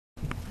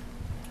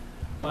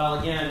Well,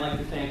 again, I'd like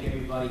to thank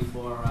everybody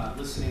for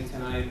listening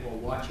tonight or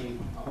watching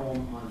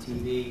home on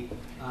TV.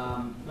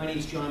 My name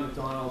is John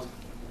MacDonald,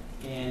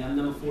 and I'm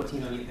number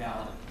 14 on your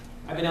ballot.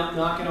 I've been out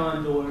knocking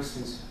on doors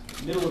since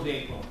middle of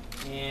April,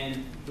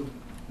 and the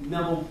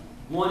number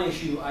one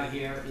issue I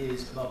hear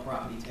is about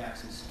property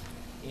taxes,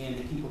 and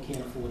that people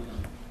can't afford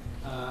them.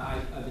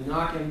 I've been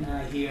knocking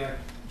here,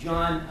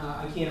 John,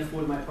 I can't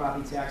afford my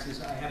property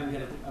taxes. I haven't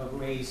got a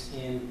raise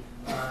in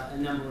a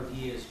number of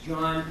years.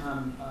 John,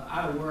 I'm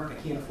out of work.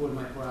 I can't afford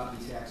my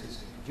property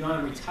taxes. John,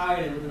 I'm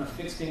retired. I live on a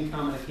fixed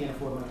income, and I can't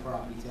afford my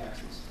property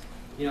taxes.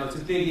 You know, it's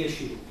a big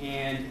issue,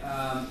 and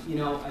you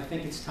know, I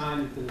think it's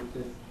time that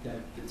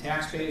the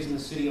taxpayers in the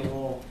city of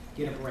Lowell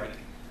get a break.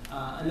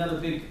 Another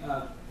big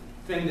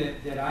thing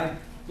that I'd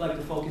like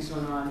to focus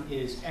on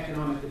is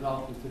economic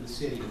development for the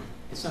city.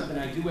 It's something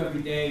I do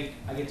every day.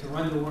 I get to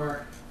run to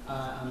work.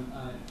 I'm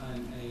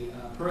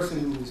a person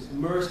who is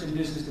immersed in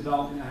business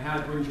development. I how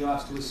to bring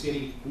jobs to a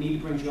city. We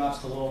need to bring jobs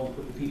to Lowell and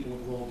put the people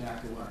of Lowell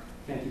back to work.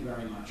 Thank you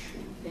very much.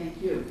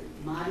 Thank you.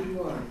 Marty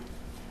Lorrey.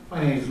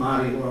 My name is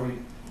Marty Lorrey.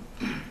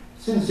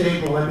 Since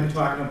April, I've been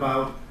talking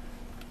about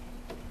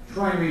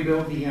trying to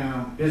rebuild the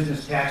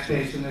business tax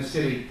base in the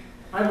city.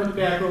 I look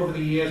back over the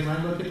years and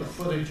I look at the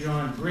footage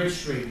on Bridge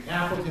Street,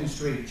 Appleton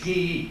Street,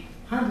 GE,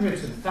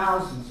 hundreds and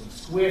thousands of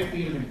square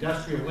feet of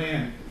industrial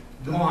land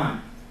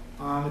gone.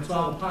 It's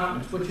all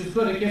apartments, which is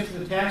good. It gets to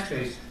the tax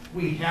base.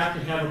 We have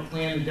to have a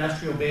planned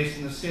industrial base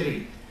in the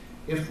city.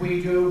 If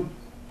we do,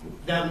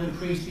 that will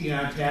increase the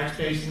tax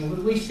base and will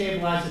at least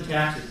stabilize the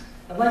taxes.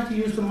 I'd like to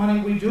use the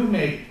money we do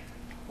make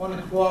on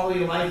the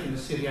quality of life in the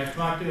city. I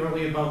talked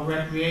earlier about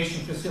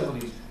recreation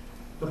facilities,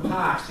 the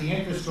parks, the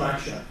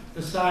infrastructure,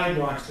 the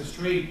sidewalks, the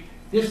street.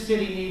 This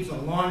city needs a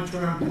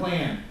long-term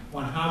plan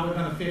on how we're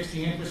going to fix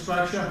the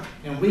infrastructure,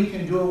 and we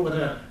can do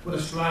it with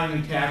a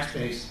striving tax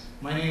base.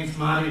 My name's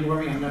Marty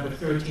Lorrey. I'm number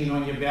 13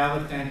 on your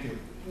ballot. Thank you.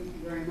 Thank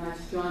you very much.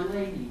 John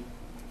Leahy.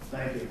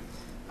 Thank you.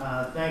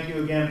 Thank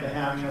you again for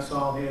having us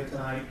all here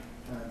tonight.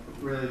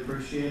 Really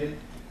appreciate it.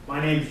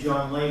 My name is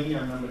John Leahy.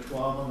 I'm number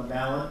 12 on the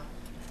ballot.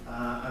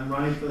 I'm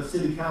running for the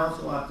City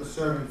Council after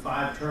serving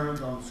 5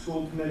 terms on the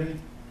school committee.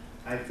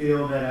 I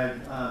feel that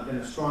I've been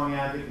a strong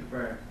advocate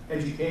for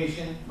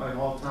education my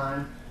whole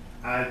time.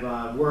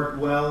 I've worked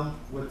well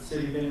with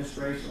city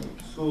administration,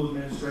 with school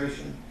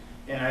administration,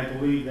 and I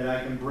believe that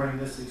I can bring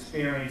this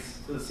experience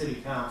to the City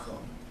Council.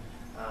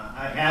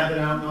 I have been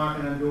out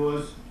knocking on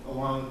doors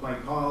along with my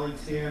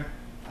colleagues here,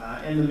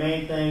 and the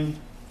main thing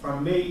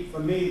for me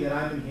that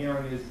I've been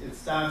hearing is it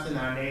starts in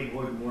our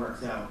neighborhood and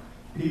works out.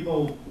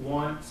 People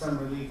want some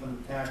relief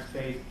on the tax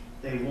base.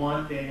 They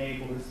want their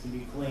neighborhoods to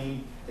be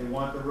clean. They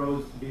want the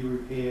roads to be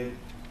repaired,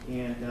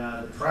 and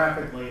the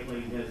traffic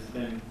lately has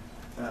been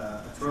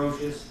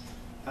atrocious.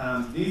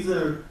 These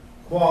are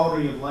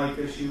quality of life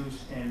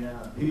issues, and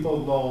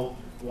people of Lowell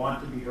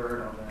want to be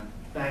heard on them.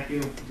 Thank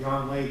you.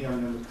 John Leahy,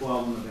 I'm number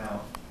 12 on the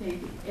ballot.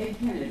 Thank you. Ed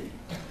Kennedy.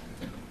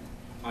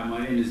 Hi,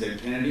 my name is Ed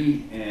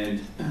Kennedy, and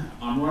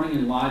I'm running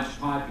in large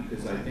part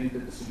because I think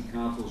that the City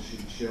Council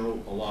should show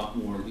a lot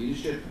more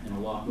leadership and a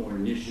lot more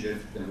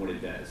initiative than what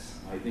it does.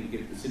 I think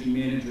if the city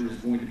manager is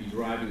going to be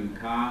driving the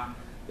car,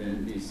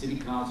 then the City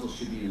Council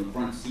should be in the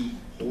front seat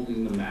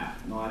holding the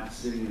map, not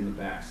sitting in the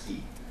back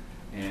seat.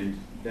 And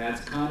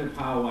that's kind of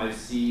how I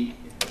see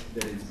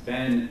that it's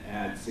been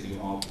at City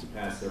Hall for the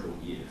past several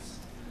years.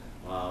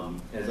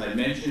 As I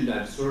mentioned,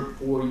 I've served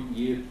 4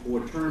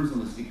 terms on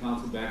the City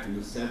Council back in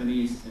the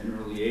 70s and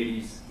early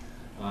 80s,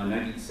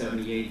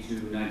 1978 to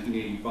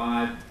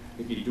 1985.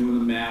 If you're doing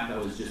the math, I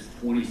was just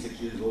 26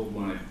 years old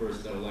when I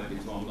first got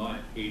elected, so I'm not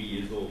 80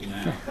 years old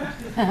now.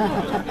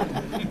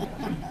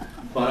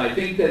 But I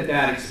think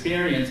that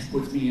experience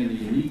puts me in the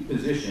unique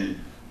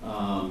position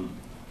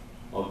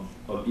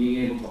of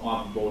being able to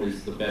offer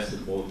voters the best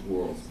of both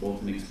worlds,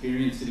 both an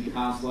experienced city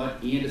councilor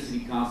and a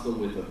city councilor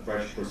with a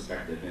fresh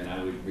perspective. And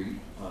I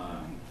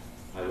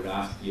would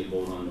ask for your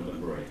vote on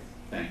November 8th.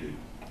 Thank you.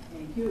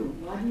 Thank you.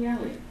 Rodney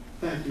Elliott.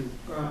 Thank you.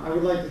 I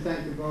would like to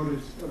thank the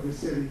voters of the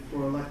city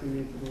for electing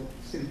me to the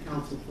city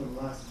council for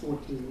the last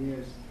 14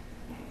 years.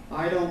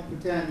 I don't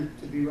pretend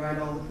to be right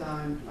all the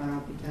time. I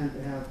don't pretend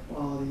to have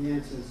all of the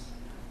answers.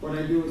 What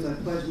I do is I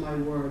pledge my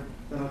word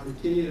that I'll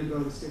continue to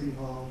go to City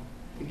Hall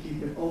to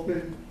keep it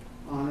open,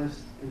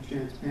 honest, and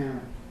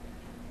transparent.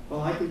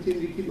 While I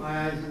continue to keep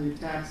my eyes on your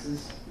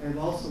taxes, I have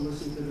also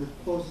listened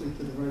closely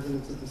to the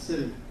residents of the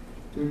city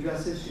to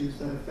address issues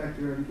that affect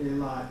your everyday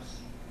lives.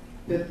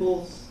 Pit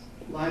bulls,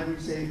 library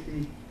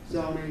safety,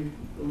 zoning,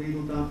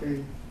 illegal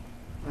dumping.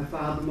 I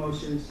filed the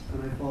motions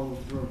and I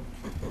followed through.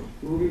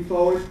 Moving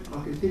forward,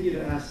 I'll continue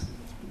to ask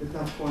the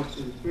tough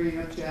questions, bringing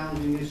up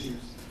challenging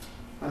issues.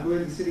 I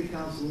believe the City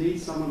Council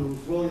needs someone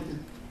who's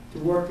willing to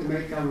work to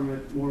make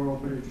government more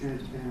open and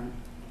transparent,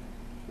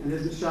 and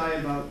isn't shy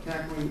about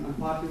tackling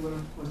unpopular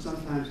or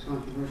sometimes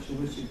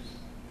controversial issues.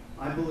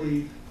 I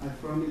firmly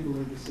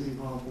believe the City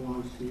Hall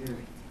belongs to you.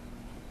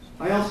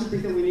 I also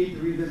think that we need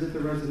to revisit the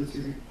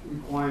residency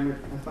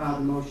requirement I filed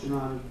a motion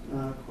on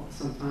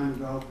some time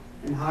ago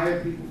and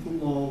hire people from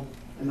Lowell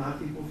and not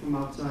people from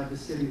outside the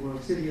city. We're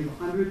a city of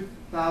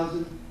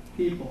 100,000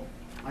 people.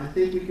 I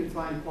think we can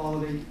find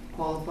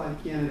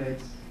qualified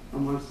candidates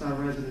amongst our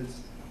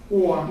residents,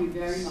 or Thank you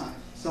very much.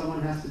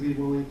 someone has to be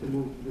willing to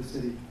move to the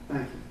city.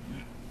 Thank you.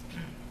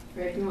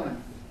 Fred Doyle.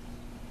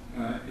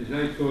 As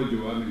I told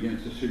you, I'm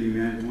against the city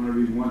manager. I want to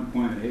read one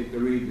point. I hate to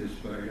read this,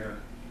 but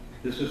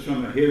this is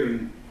from a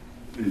hearing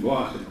in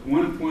Boston. At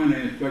one point, I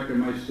instructed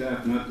my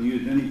staff not to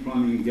use any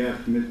plumbing and gas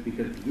permits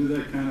because to do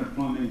that kind of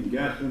plumbing and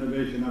gas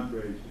renovation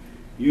upgrades,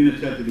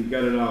 units had to be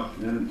gutted out,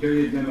 and that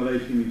interior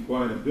demolition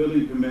required a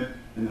building permit,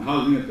 and the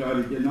housing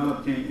authority did not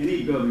obtain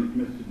any building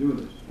permits to do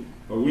this.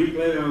 A week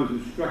later, I was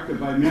instructed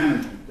by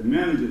management, the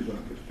manager's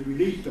office, to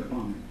release the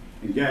plumbing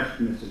and gas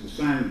permits as a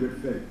sign of good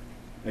faith.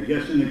 I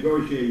guess in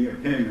negotiating a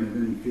payment of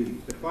any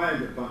fees. The fire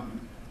department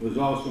was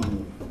also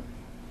involved.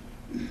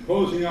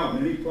 Closing out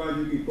any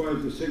project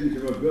requires the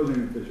signature of a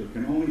building official,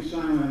 can only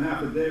sign when an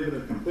affidavit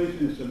of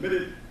completion is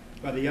submitted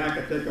by the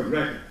architect of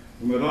record,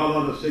 and with all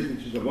other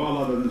signatures of all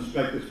other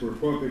inspectors for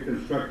appropriate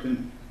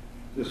construction,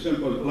 the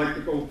simple as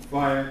electrical,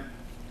 fire,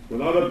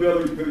 without a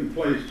building put in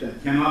place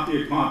that cannot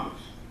be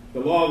accomplished. The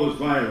law was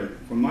violated.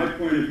 From my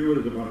point of view, it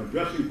is about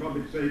addressing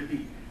public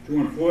safety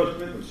through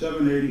enforcement of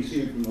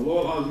 780C, and from the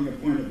Lowell housing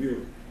point of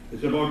view,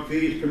 it's about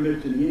fees,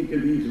 permits, and the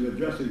inconvenience of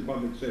addressing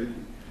public safety.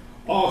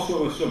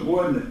 Also, a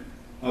subordinate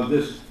of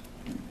this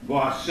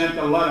boss sent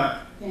a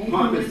letter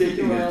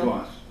contradicting his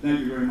boss.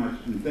 Thank you very much,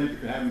 and thank you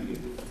for having me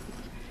here.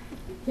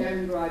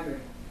 Kevin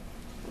Broderick.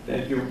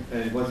 Thank you,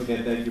 and once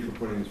again, thank you for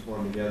putting this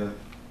forum together.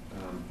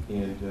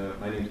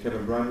 My name is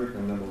Kevin Broderick.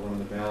 I'm number 1 on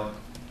the ballot,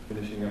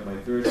 finishing up my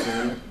 3rd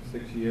term,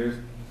 6 years,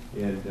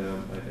 and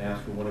I've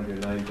asked for one of your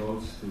 9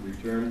 votes to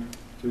return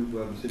to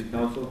the City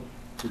Council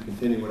to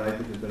continue what I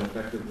think has been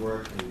effective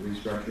work in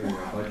restructuring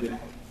our budget,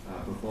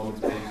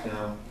 performance-based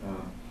now.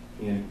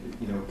 And,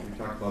 you know, we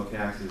talked about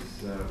taxes.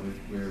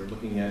 We're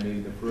looking at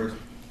maybe the first,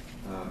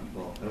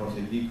 well, I don't want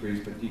to say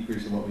decrease, but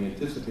decrease in what we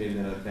anticipated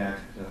in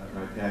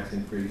our tax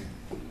increase.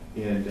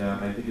 And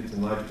I think it's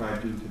in large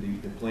part due to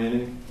the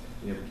planning.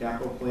 We have a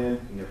capital plan,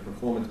 we have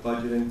performance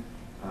budgeting,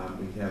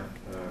 we have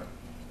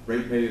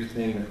ratepayers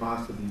paying the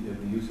cost of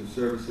the use of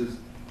services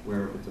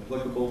where it's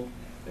applicable,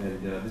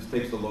 and this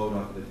takes the load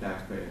off of the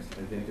taxpayers.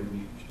 I think that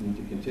we need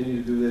to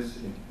continue to do this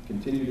and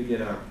continue to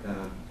get our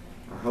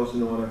house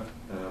in order.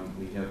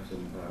 We have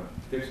some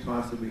fixed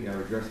costs that we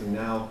are addressing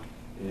now,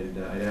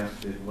 and I'd ask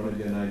that one of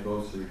your 9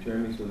 votes to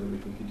return me so that we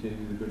can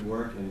continue the good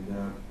work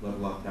and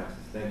level up taxes.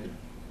 Thank you.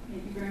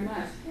 Thank you very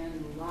much.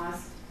 And the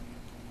last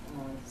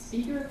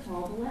speaker,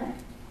 Paul Belley.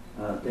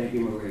 Thank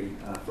you, Marie.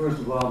 First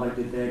of all, I'd like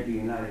to thank the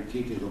United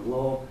Teachers of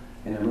Lowell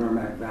and the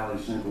Merrimack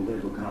Valley Central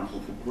Legal Council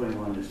for putting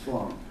on this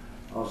forum.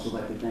 I'd also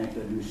like to thank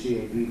the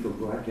UCAB for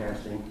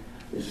broadcasting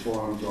this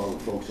forum to all the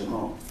folks at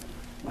home.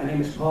 My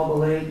name is Paul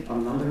Belley.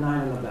 I'm number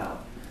 9 on the ballot.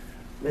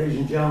 Ladies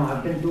and gentlemen,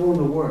 I've been doing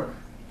the work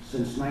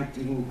since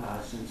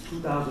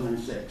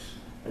 2006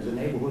 as a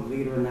neighborhood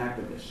leader and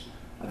activist.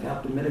 I've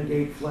helped to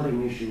mitigate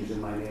flooding issues in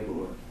my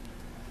neighborhood.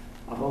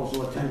 I've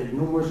also attended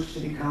numerous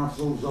city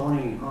council,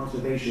 zoning, and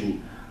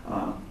conservation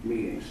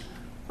meetings.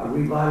 I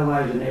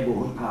revitalized a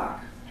neighborhood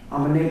park.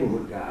 I'm a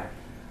neighborhood guy.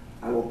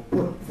 I will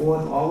put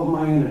forth all of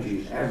my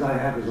energies, as I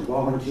have as a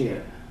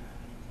volunteer,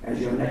 as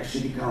your next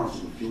city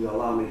council, if you will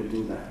allow me to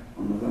do that,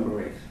 on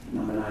November 8th,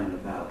 number 9 on the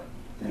ballot.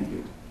 Thank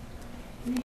you.